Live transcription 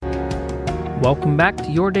Welcome back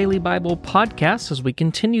to Your Daily Bible Podcast as we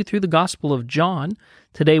continue through the Gospel of John.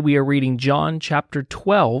 Today we are reading John chapter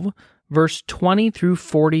 12, verse 20 through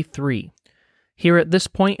 43. Here at this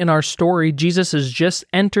point in our story, Jesus has just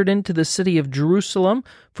entered into the city of Jerusalem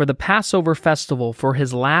for the Passover festival for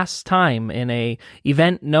his last time in an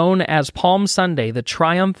event known as Palm Sunday, the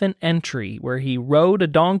triumphant entry, where he rode a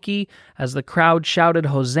donkey as the crowd shouted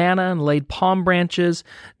Hosanna and laid palm branches,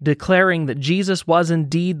 declaring that Jesus was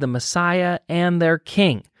indeed the Messiah and their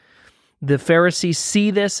king. The Pharisees see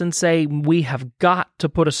this and say, we have got to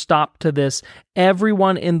put a stop to this.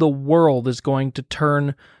 Everyone in the world is going to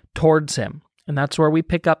turn towards him. And that's where we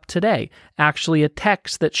pick up today, actually a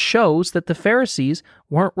text that shows that the Pharisees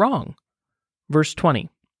weren't wrong. Verse 20.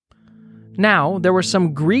 Now there were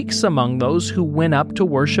some Greeks among those who went up to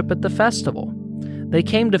worship at the festival. They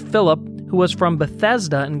came to Philip, who was from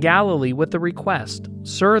Bethsaida in Galilee, with a request.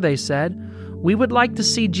 Sir, they said, we would like to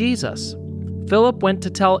see Jesus. Philip went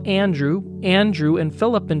to tell Andrew. Andrew and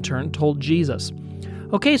Philip in turn told Jesus.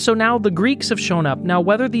 Okay, so now the Greeks have shown up. Now,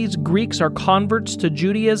 whether these Greeks are converts to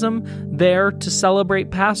Judaism there to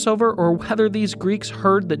celebrate Passover, or whether these Greeks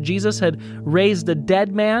heard that Jesus had raised a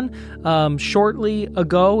dead man shortly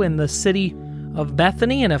ago in the city of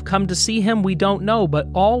Bethany and have come to see him, we don't know. But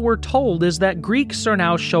all we're told is that Greeks are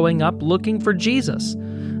now showing up looking for Jesus.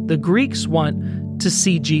 The Greeks want to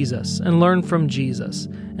see Jesus and learn from Jesus.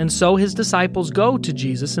 And so his disciples go to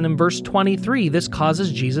Jesus, and in verse 23, this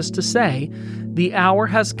causes Jesus to say, the hour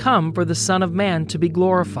has come for the Son of Man to be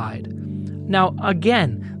glorified. Now,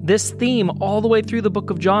 again, this theme all the way through the book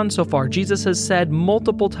of John so far, Jesus has said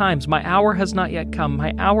multiple times, my hour has not yet come,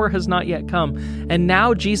 my hour has not yet come. And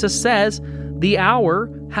now Jesus says, the hour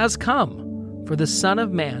has come for the Son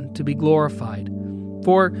of Man to be glorified,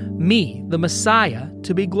 for me, the Messiah,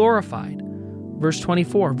 to be glorified. Verse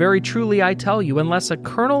 24, very truly I tell you, unless a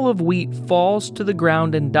kernel of wheat falls to the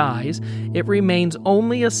ground and dies, it remains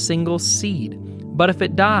only a single seed. But if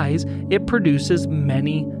it dies, it produces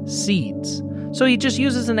many seeds. So he just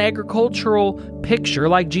uses an agricultural picture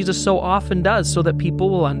like Jesus so often does so that people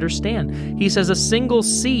will understand. He says a single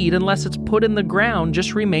seed, unless it's put in the ground,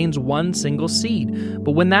 just remains one single seed.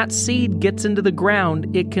 But when that seed gets into the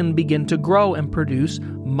ground, it can begin to grow and produce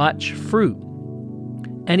much fruit.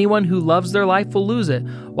 Anyone who loves their life will lose it,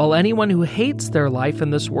 while anyone who hates their life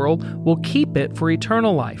in this world will keep it for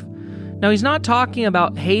eternal life. Now, he's not talking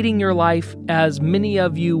about hating your life as many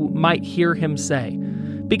of you might hear him say,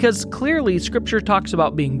 because clearly Scripture talks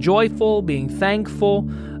about being joyful, being thankful,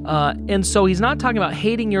 and so he's not talking about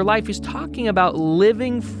hating your life. He's talking about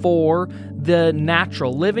living for the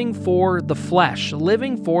natural, living for the flesh,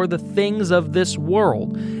 living for the things of this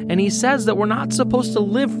world. And he says that we're not supposed to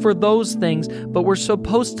live for those things, but we're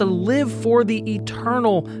supposed to live for the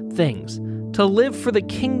eternal things, to live for the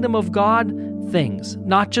kingdom of God things,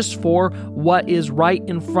 not just for what is right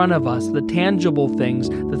in front of us, the tangible things,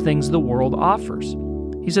 the things the world offers.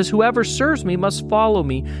 He says, whoever serves me must follow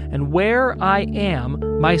me, and where I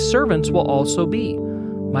am, my servants will also be.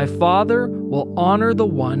 My Father will honor the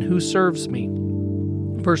one who serves me.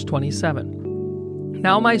 Verse 27.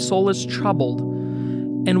 Now my soul is troubled,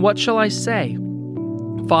 and what shall I say?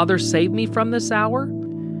 Father, save me from this hour?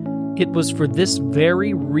 It was for this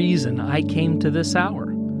very reason I came to this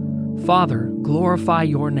hour. Father, glorify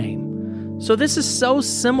your name. So this is so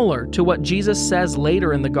similar to what Jesus says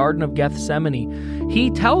later in the Garden of Gethsemane. He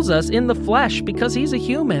tells us in the flesh, because he's a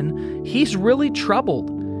human, he's really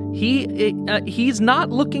troubled. He's not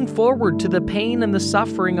looking forward to the pain and the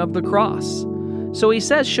suffering of the cross. So he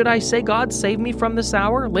says, should I say, God, save me from this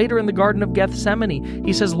hour? Later in the Garden of Gethsemane,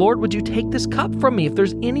 he says, Lord, would you take this cup from me if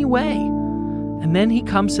there's any way? And then he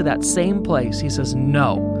comes to that same place. He says,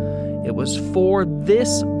 no, it was for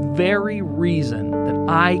this very reason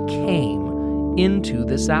that I came into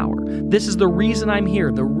this hour. This is the reason I'm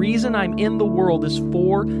here. The reason I'm in the world is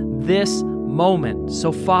for this moment.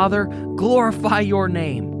 So, Father, glorify your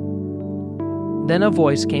name. Then a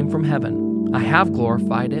voice came from heaven. I have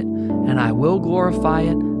glorified it, and I will glorify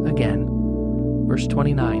it again. Verse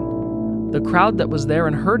 29. The crowd that was there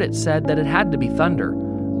and heard it said that it had to be thunder.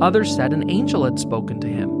 Others said an angel had spoken to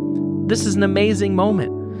him. This is an amazing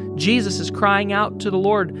moment. Jesus is crying out to the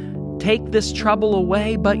Lord, take this trouble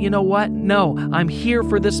away, but you know what? No, I'm here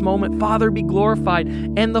for this moment. Father, be glorified.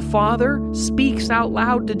 And the Father speaks out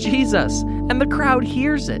loud to Jesus, and the crowd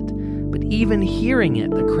hears it. But even hearing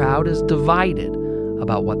it, the crowd is divided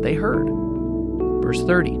about what they heard. Verse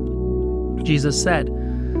 30, Jesus said,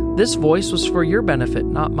 this voice was for your benefit,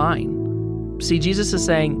 not mine. See, Jesus is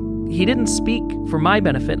saying, he didn't speak for my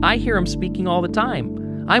benefit. I hear him speaking all the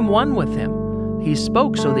time. I'm one with him. He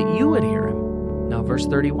spoke so that you would hear him. Now, verse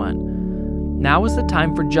 31. Now is the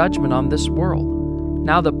time for judgment on this world.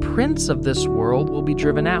 Now the prince of this world will be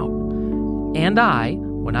driven out. And I,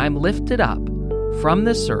 when I'm lifted up from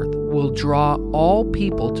this earth, will draw all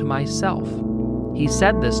people to myself." He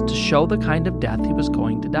said this to show the kind of death he was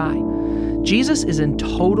going to die. Jesus is in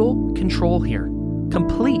total control here,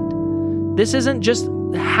 complete. This isn't just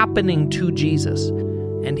happening to Jesus,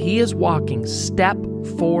 and he is walking step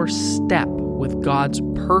for step with God's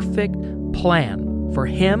perfect plan for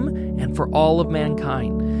him and for all of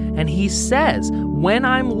mankind. And he says, "When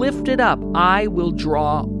I'm lifted up, I will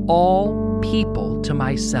draw all people to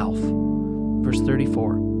myself." Verse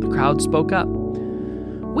 34, the crowd spoke up.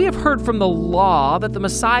 "We have heard from the law that the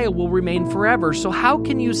Messiah will remain forever, so how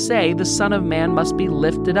can you say the Son of Man must be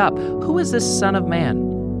lifted up? Who is this Son of Man?"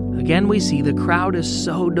 Again, we see the crowd is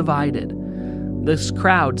so divided. This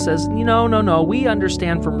crowd says, no, we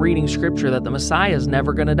understand from reading Scripture that the Messiah is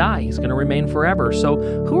never going to die. He's going to remain forever. So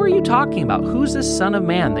who are you talking about? Who's this Son of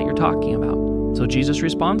Man that you're talking about? So Jesus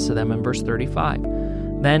responds to them in verse 35.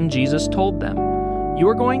 Then Jesus told them, "You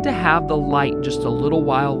are going to have the light just a little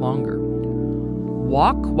while longer.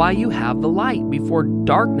 Walk while you have the light before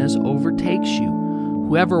darkness overtakes you.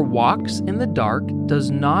 Whoever walks in the dark does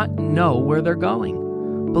not know where they're going.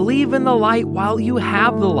 Believe in the light while you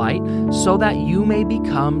have the light, so that you may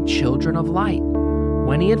become children of light."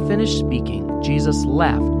 When he had finished speaking, Jesus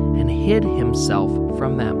left and hid himself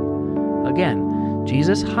from them. Again,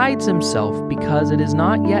 Jesus hides himself because it is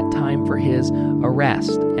not yet time for his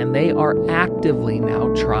arrest, and they are actively now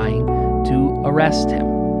trying to arrest him.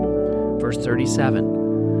 Verse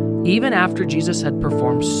 37, even after Jesus had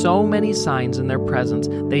performed so many signs in their presence,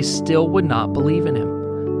 they still would not believe in him.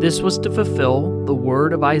 This was to fulfill the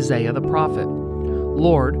word of Isaiah the prophet.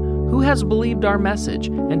 "Lord, who has believed our message,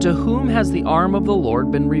 and to whom has the arm of the Lord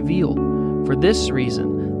been revealed?" For this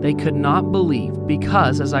reason, they could not believe,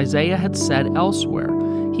 because, as Isaiah had said elsewhere,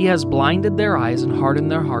 "He has blinded their eyes and hardened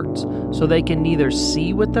their hearts, so they can neither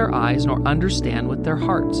see with their eyes nor understand with their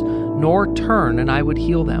hearts, nor turn, and I would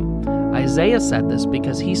heal them." Isaiah said this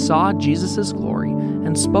because he saw Jesus' glory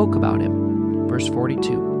and spoke about him. Verse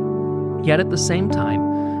 42, yet at the same time,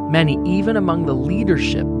 many, even among the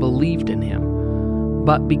leadership, believed in him.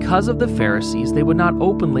 But because of the Pharisees, they would not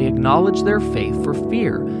openly acknowledge their faith for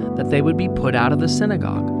fear that they would be put out of the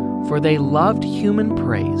synagogue, for they loved human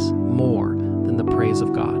praise more than the praise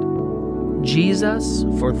of God. Jesus,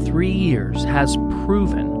 for 3 years, has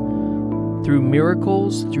proven through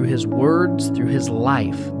miracles, through his words, through his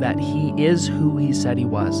life, that he is who he said he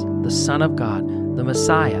was, the Son of God, the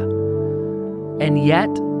Messiah. And yet,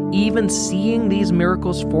 even seeing these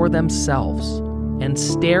miracles for themselves and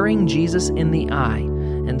staring Jesus in the eye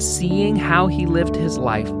and seeing how he lived his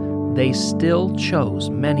life, they still chose,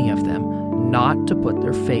 many of them, not to put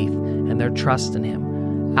their faith and their trust in him.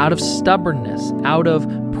 Out of stubbornness, out of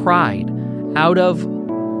pride,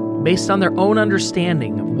 based on their own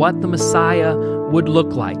understanding of what the Messiah would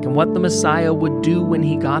look like and what the Messiah would do when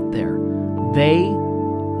he got there, they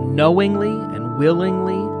knowingly and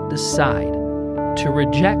willingly decide to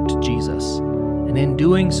reject Jesus, and in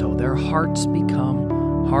doing so, their hearts become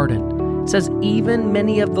hardened. It says even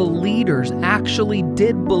many of the leaders actually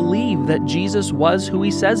did believe that Jesus was who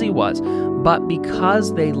he says he was, but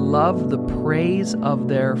because they loved the praise of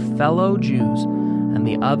their fellow Jews and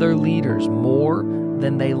the other leaders more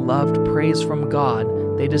than they loved praise from God,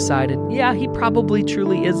 they decided, yeah, he probably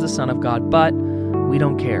truly is the Son of God, but we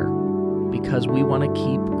don't care because we want to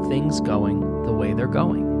keep things going the way they're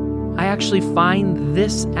going. I actually find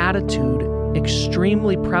this attitude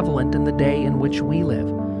extremely prevalent in the day in which we live.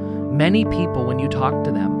 Many people, when you talk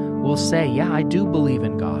to them, will say, yeah, I do believe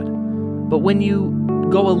in God. But when you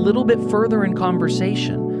go a little bit further in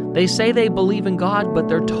conversation, they say they believe in God, but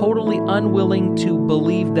they're totally unwilling to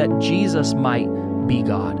believe that Jesus might be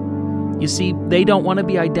God. You see, they don't want to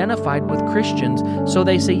be identified with Christians, so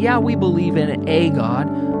they say, yeah, we believe in a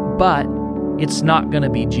God, but it's not going to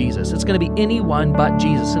be Jesus. It's going to be anyone but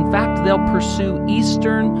Jesus. In fact, they'll pursue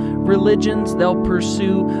Eastern religions. They'll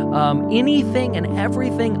pursue anything and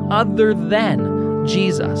everything other than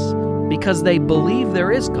Jesus because they believe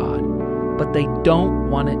there is God, but they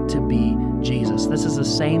don't want it to be Jesus. This is the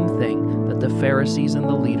same thing that the Pharisees and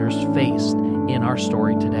the leaders faced in our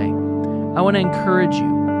story today. I want to encourage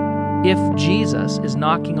you, if Jesus is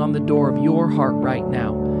knocking on the door of your heart right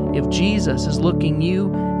now, if Jesus is looking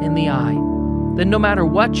you in the eye, then no matter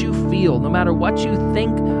what you feel, no matter what you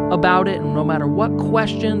think about it, and no matter what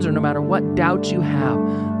questions or no matter what doubts you have,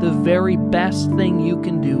 the very best thing you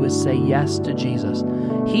can do is say yes to Jesus.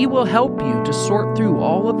 He will help you to sort through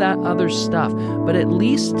all of that other stuff, but at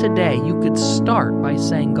least today you could start by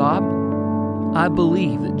saying, God, I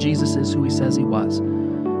believe that Jesus is who he says he was.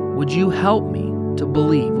 Would you help me to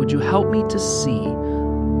believe? Would you help me to see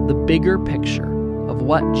the bigger picture of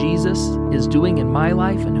what Jesus is doing in my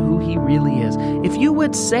life and who he really is? If you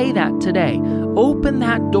would say that today, open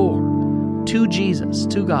that door to Jesus,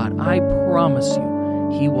 to God, I promise you,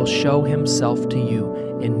 he will show himself to you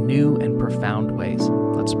in new and profound ways.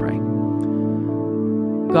 Let's pray.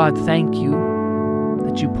 God, thank you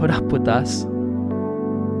that you put up with us,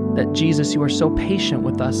 that Jesus, you are so patient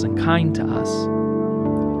with us and kind to us.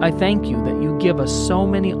 I thank you that you give us so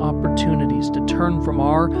many opportunities to turn from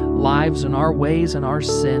our lives and our ways and our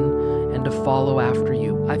sin and to follow after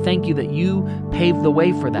you. I thank you that you paved the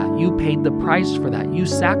way for that. You paid the price for that. You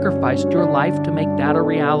sacrificed your life to make that a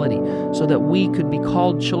reality so that we could be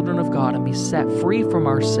called children of God and be set free from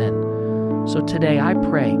our sin. So today I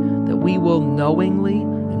pray that we will knowingly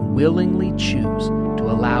and willingly choose to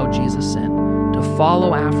allow Jesus in, to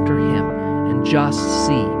follow after him and just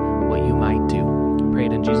see what you might do. I pray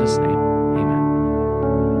it in Jesus' name.